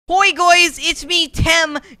Hoi guys, it's me,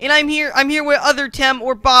 Tem, and I'm here with other Tem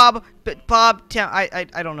or Bob, but Bob, Tem, I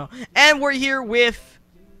don't know. And we're here with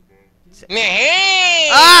Tem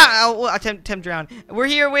drowned. We're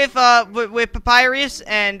here with PApyrus,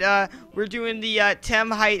 and we're doing the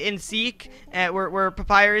Tem hide and seek, where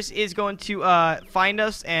PApyrus is going to find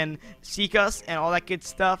us and seek us and all that good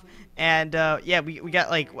stuff. And yeah, we got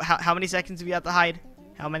like how many seconds do we have to hide?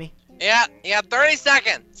 How many? Yeah, 30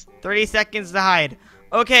 seconds. 30 seconds to hide.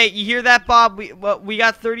 Okay, you hear that, Bob? We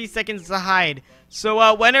got 30 seconds to hide.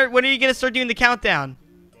 So when are you gonna start doing the countdown?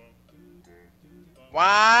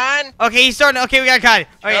 1. Okay, he's starting. Okay, we got caught.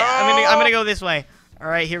 All right, I'm gonna go this way. All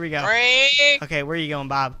right, here we go. 3. Okay, where are you going,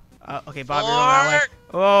 Bob? Okay, Bob, 4, you're going that way.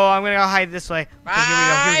 Oh, I'm gonna go hide this way. Okay,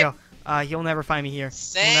 5, here we go. He'll never find me here.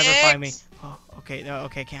 6, He'll never find me. Oh, okay, no,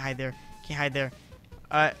 okay, can't hide there. Can't hide there.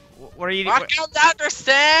 What are you doing? What comes after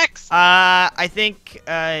 6? I think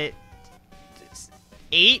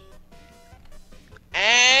 8.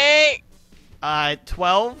 8.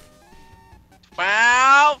 12.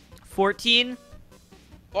 12. 14.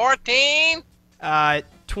 14.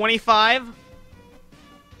 25.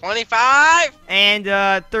 25. And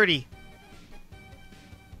 30.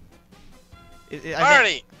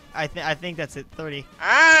 30. I think that's it. 30.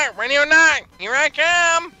 Alright, ready or not, here I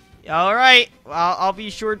come. All right. Well, I'll be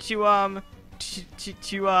sure to hide.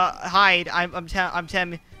 I'm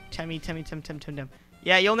Temmie.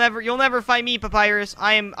 Yeah, you'll never find me, PApyrus.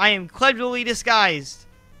 I am cleverly disguised.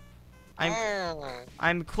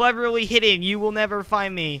 I'm cleverly hidden. You will never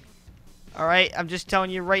find me. All right. I'm just telling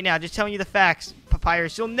you right now. Just telling you the facts,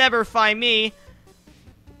 PApyrus. You'll never find me.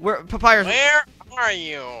 Where, PApyrus? Where are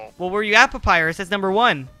you? Well, where you at, PApyrus? That's number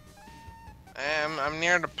 1. I'm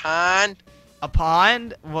near the pond. A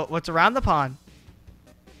pond? What's around the pond?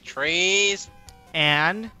 Trees.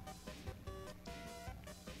 And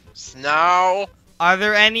Snow. are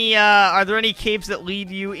there any caves that lead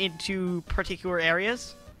you into particular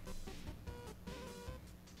areas?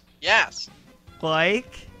 Yes.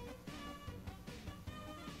 Like?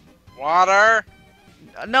 Water.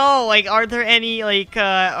 No, like, are there any, like,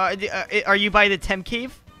 are you by the Tem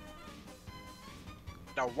cave?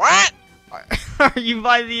 The what? Are you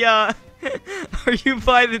by the, are you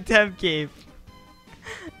by the Tem cave?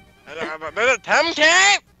 There's a Tem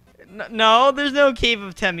cave? No, there's no cave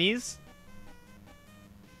of Temmies.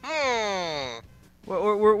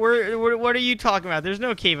 What are you talking about? There's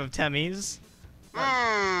no cave of Temmies.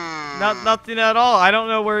 Nothing at all. I don't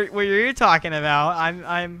know where you're talking about.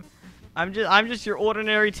 I'm just your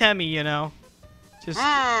ordinary Temmie, you know. Just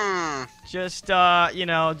you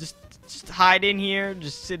know, just hide in here,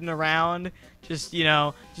 just sitting around, just, you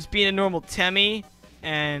know, just being a normal Temmie.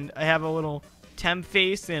 And I have a little Tem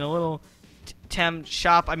face and a little Tem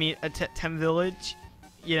shop. I mean, a Tem village.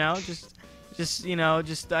 You know, just you know,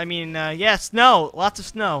 I mean, yeah, snow, lots of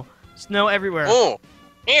snow, snow everywhere. Oh,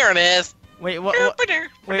 here it is. Wait, what?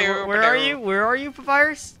 Wait, where are you? Where are you,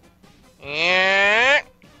 PApyrus? Yeah.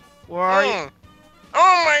 Where are you?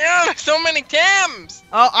 Oh my God! There's so many Tems.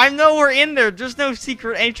 Oh, I know we're in there. There's no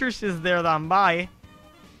secret entrances there that I'm by.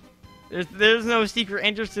 There's no secret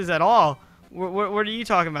entrances at all. What are you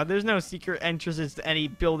talking about? There's no secret entrances to any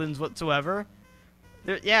buildings whatsoever.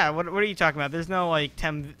 Yeah, what are you talking about? There's no, like,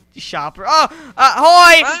 Tem shop or... Oh!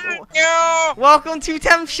 Hoi! Welcome to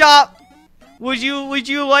Tem shop! Would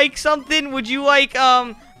you like something? Would you like,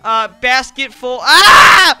 basket full...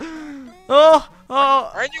 Ah! Oh!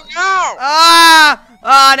 Where'd you go?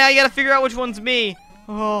 Now you gotta figure out which one's me.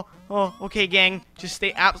 Oh, okay, gang. Just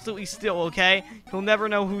stay absolutely still, okay? He'll never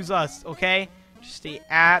know who's us, okay? Just stay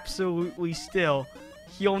absolutely still.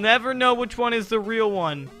 He'll never know which one is the real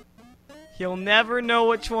one. He'll never know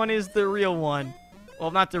which one is the real one. Well,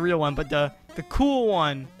 not the real one, but the cool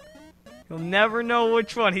one. He'll never know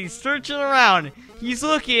which one. He's searching around. He's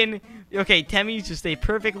looking. Okay, Temmie, just stay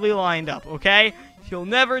perfectly lined up, okay? He'll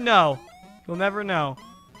never know. He'll never know.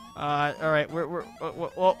 All right.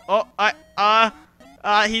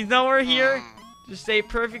 He's nowhere here. Just stay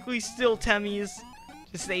perfectly still, Temmies.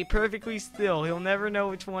 Just stay perfectly still. He'll never know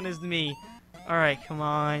which one is me. All right, come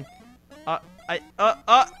on.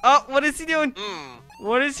 What is he doing?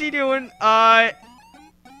 What is he doing? What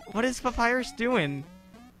is PApyrus doing?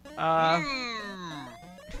 Ow!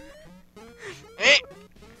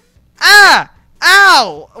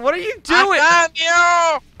 What are you doing? I found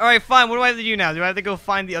you! Alright, fine. What do I have to do now? Do I have to go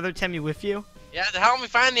find the other Temmie with you? Yeah, to help me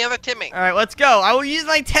find the other Temmie. Alright, let's go. I will use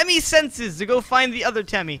my Temmie senses to go find the other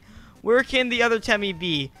Temmie. Where can the other Temmie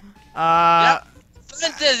be? Yep.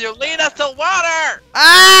 Senses, you lead us to water!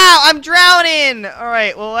 I'm drowning!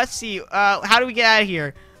 Alright, well, let's see. How do we get out of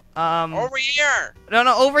here? Over here!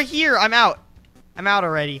 No, over here. I'm out. I'm out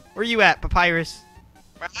already. Where you at, Papyrus?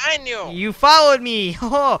 Behind you. You followed me.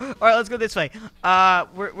 All right, let's go this way.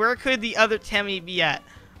 Where could the other Temmie be at?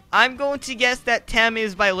 I'm going to guess that Tem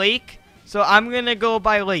is by lake, so I'm gonna go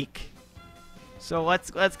by lake. So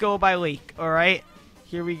let's go by lake. All right,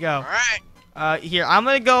 here we go. All right. Here I'm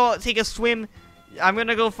gonna go take a swim. I'm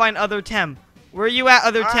gonna go find other Tem. Where you at,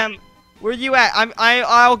 other Tem? Where you at?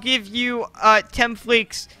 I'll give you Tem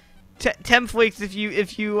flakes. Tem flakes if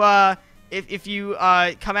you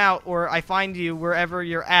come out or I find you wherever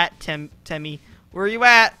you're at, Temmie. Where are you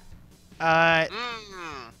at?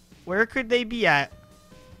 Where could they be at?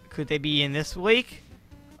 Could they be in this lake?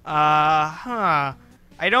 I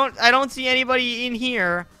don't see anybody in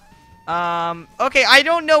here. Okay, I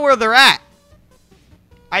don't know where they're at.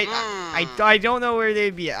 I don't know where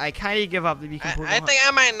they'd be at. I kind of give up to be completely I think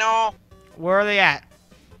I might know. Where are they at?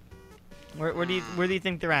 Where do you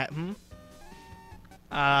think they're at?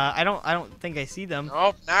 I don't think I see them.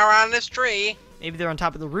 Nope, now we're on this tree. Maybe they're on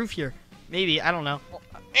top of the roof here. Maybe, I don't know.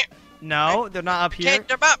 No, they're not up here. Can't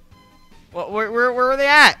jump up. Well, where are they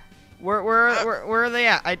at? Where are they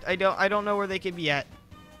at? I don't know where they could be at.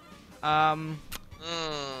 Ow!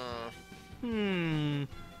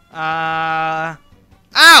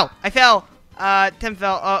 I fell. Tem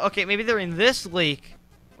fell. Okay, maybe they're in this lake.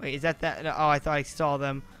 Wait, is that? No, oh, I thought I saw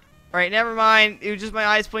them. All right, never mind. It was just my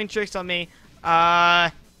eyes playing tricks on me.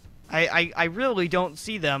 I really don't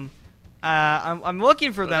see them. I'm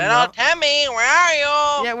looking for them. Little Temmie, where are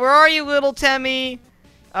you? Yeah, where are you, little Temmie?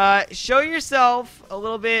 Show yourself a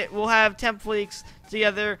little bit. We'll have Tem Flakes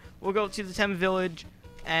together. We'll go to the Tem Village,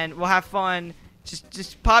 and we'll have fun.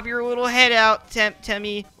 Just pop your little head out,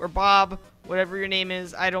 Temmie or Bob, whatever your name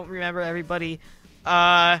is. I don't remember everybody.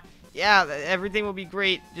 Yeah, everything will be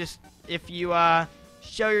great. Just if you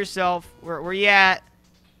show yourself. Where you at?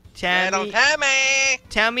 Little Temmie.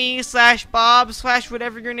 Temmie / Bob /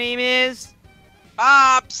 whatever your name is.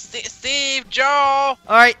 Bob, Steve, Joe.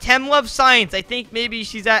 Alright, Tem loves science. I think maybe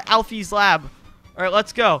she's at Alfie's lab. Alright,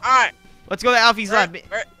 let's go. Alright. Let's go to Alfie's lab.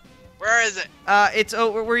 Where is it? It's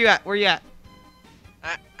where you at? Where you at?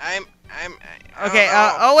 I'm okay,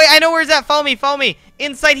 oh wait, I know where's that. Follow me.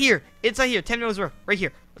 Inside here. Tem knows where. Right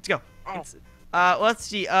here. Let's go. Let's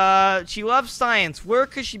see. She loves science. Where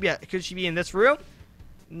could she be at? Could she be in this room?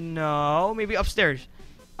 No, maybe upstairs.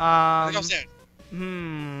 Upstairs.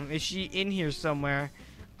 Is she in here somewhere?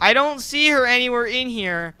 I don't see her anywhere in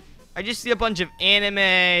here. I just see a bunch of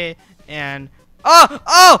anime and oh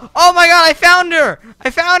my god, I found her!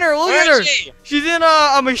 Look at her. She's in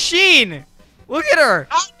a machine. Look at her.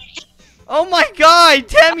 Oh my god,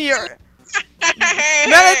 Temmie.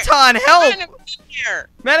 Mettaton, help!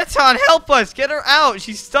 Mettaton, help us! Get her out!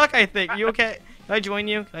 She's stuck, I think. You okay? Can I join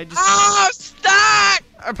you? Can I just... Oh, I'm stuck!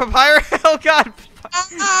 Papyrus? Oh god!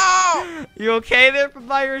 Oh! You okay there,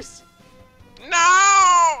 Papyrus?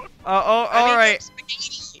 No! Alright.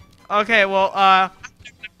 Okay, well,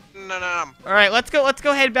 No. Alright, let's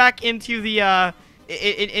go head back into the,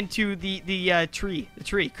 tree. The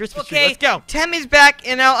tree. Christmas tree. Let's go. Tem is back,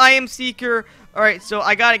 and now I am Seeker. Alright, so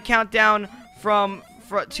I gotta count down from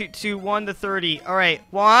to 1 to 30. Alright,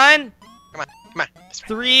 1. Come on.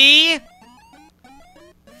 3.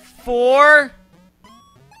 4.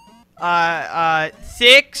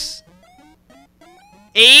 6.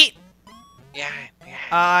 8. Yeah.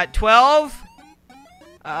 12.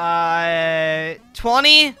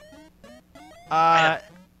 20.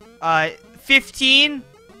 15.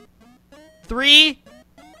 3.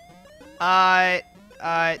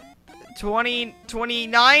 20.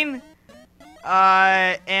 29.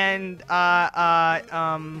 And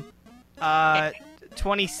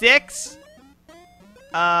 26.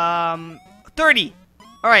 30.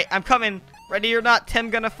 All right, I'm coming. Ready or not,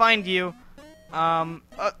 Tem gonna find you. I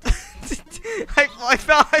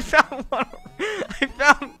found one.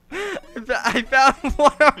 I found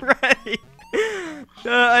one already.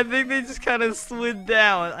 I think they just kind of slid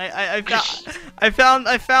down. I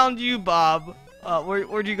found you, Bob.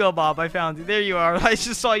 Where'd you go, Bob? I found you. There you are. I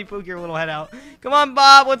just saw you poke your little head out. Come on,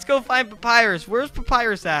 Bob. Let's go find Papyrus. Where's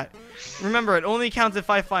Papyrus at? Remember, it only counts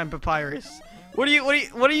if I find Papyrus. What are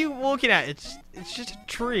you looking at? It's just a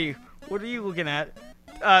tree. What are you looking at?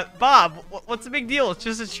 Bob, what's the big deal? It's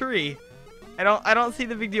just a tree. I don't see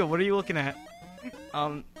the big deal. What are you looking at?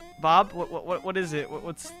 Bob, what is it?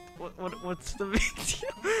 What's the big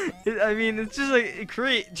deal? I mean, it's just like a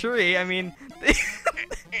tree. I mean,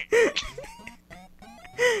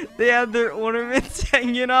 they have their ornaments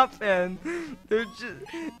hanging up, and they're just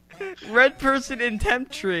red person in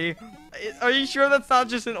temp tree. Are you sure that's not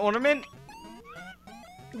just an ornament?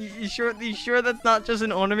 You sure that's not just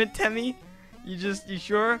an ornament, Temmie? You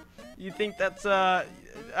sure? You think that's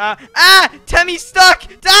Temmie's stuck.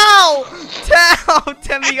 Down.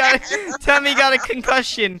 Temmie got a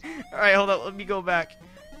concussion. All right, hold up. Let me go back.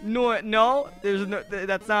 No, there's no.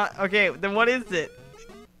 That's not okay. Then what is it?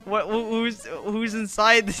 Who's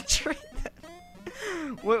inside the tree?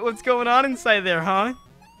 What's going on inside there, huh?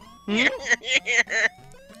 Hmm?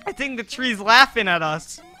 I think the tree's laughing at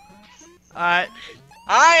us. I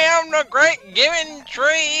am the great giving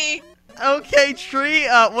tree. Okay, tree.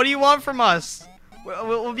 What do you want from us?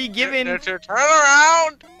 We'll be given. To turn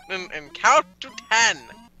around and count to 10.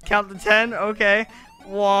 Count to 10. Okay.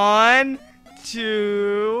 1,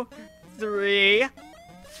 2, 3,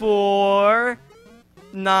 4,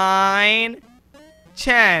 9,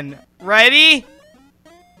 10. Ready?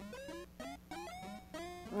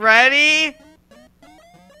 Ready?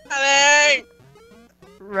 Ready?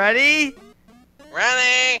 Ready?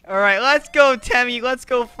 Ready? Alright, let's go, Temmie. Let's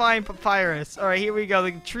go find PApyrus. Alright, here we go.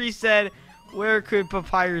 The tree said, where could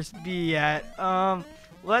PApyrus be at?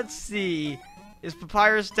 Let's see. Is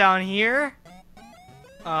PApyrus down here?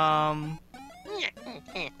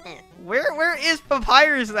 Where is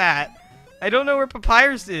PApyrus at? I don't know where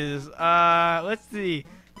PApyrus is. Let's see.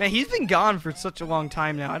 Man, he's been gone for such a long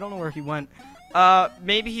time now. I don't know where he went.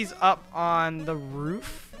 Maybe he's up on the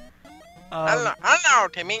roof. Hello,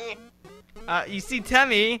 Temmie. You see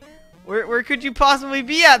Temmie? Where could you possibly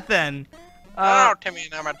be at then? Hello,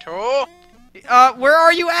 Temmie number 2. Where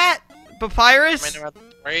are you at? PApyrus? Temmie number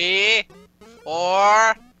 3,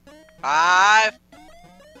 4, 5.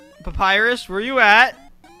 PApyrus, where you at?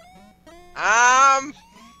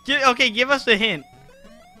 Okay, give us a hint.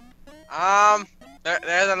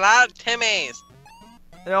 There's a lot of Temmies.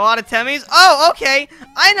 There are a lot of Temmies? Oh, okay.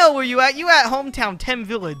 I know where you at. You at hometown, Temmie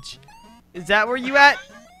Village. Is that where you at?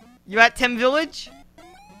 You at Temmie Village?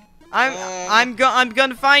 I'm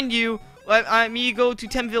gonna find you. Let me go to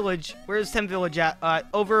Temmie Village. Where's Temmie Village at?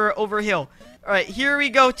 Over hill. All right, here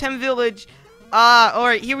we go, Temmie Village. All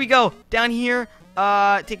right, here we go. Down here.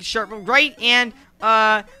 Take a sharp right and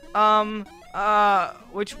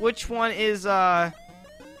which one is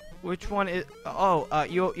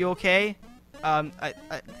you okay?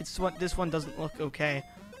 This one doesn't look okay.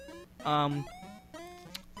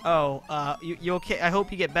 You okay? I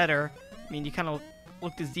hope you get better. I mean, you kind of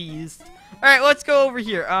look diseased. All right, let's go over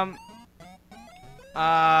here.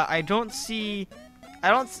 I don't see. I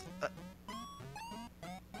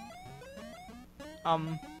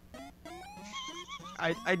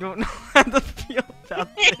don't know how to feel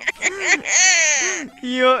about this.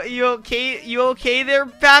 You okay? You okay there,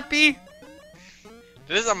 Pappy?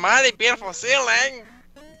 This is a mighty beautiful ceiling.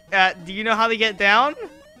 Do you know how to get down?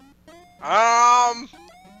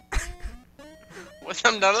 With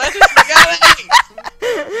some delicious spaghetti.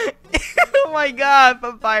 Oh my God,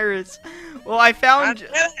 PApyrus. Well, I found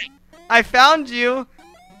you.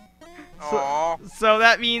 So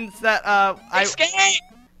that means that Escape!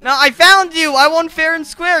 No, I found you. I won fair and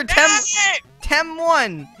square. Tem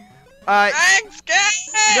won. Escape!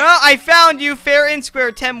 No, I found you fair and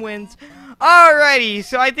square. Tem wins. Alrighty,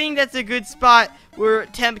 so I think that's a good spot where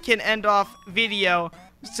Tem can end off video.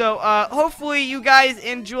 So hopefully you guys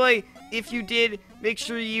enjoy. If you did, make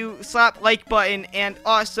sure you slap like button and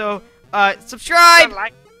also subscribe.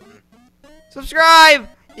 Subscribe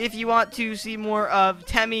if you want to see more of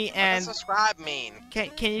Temmie and. What does subscribe mean?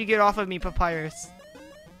 Can you get off of me, PApyrus?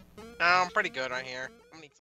 No, I'm pretty good right here.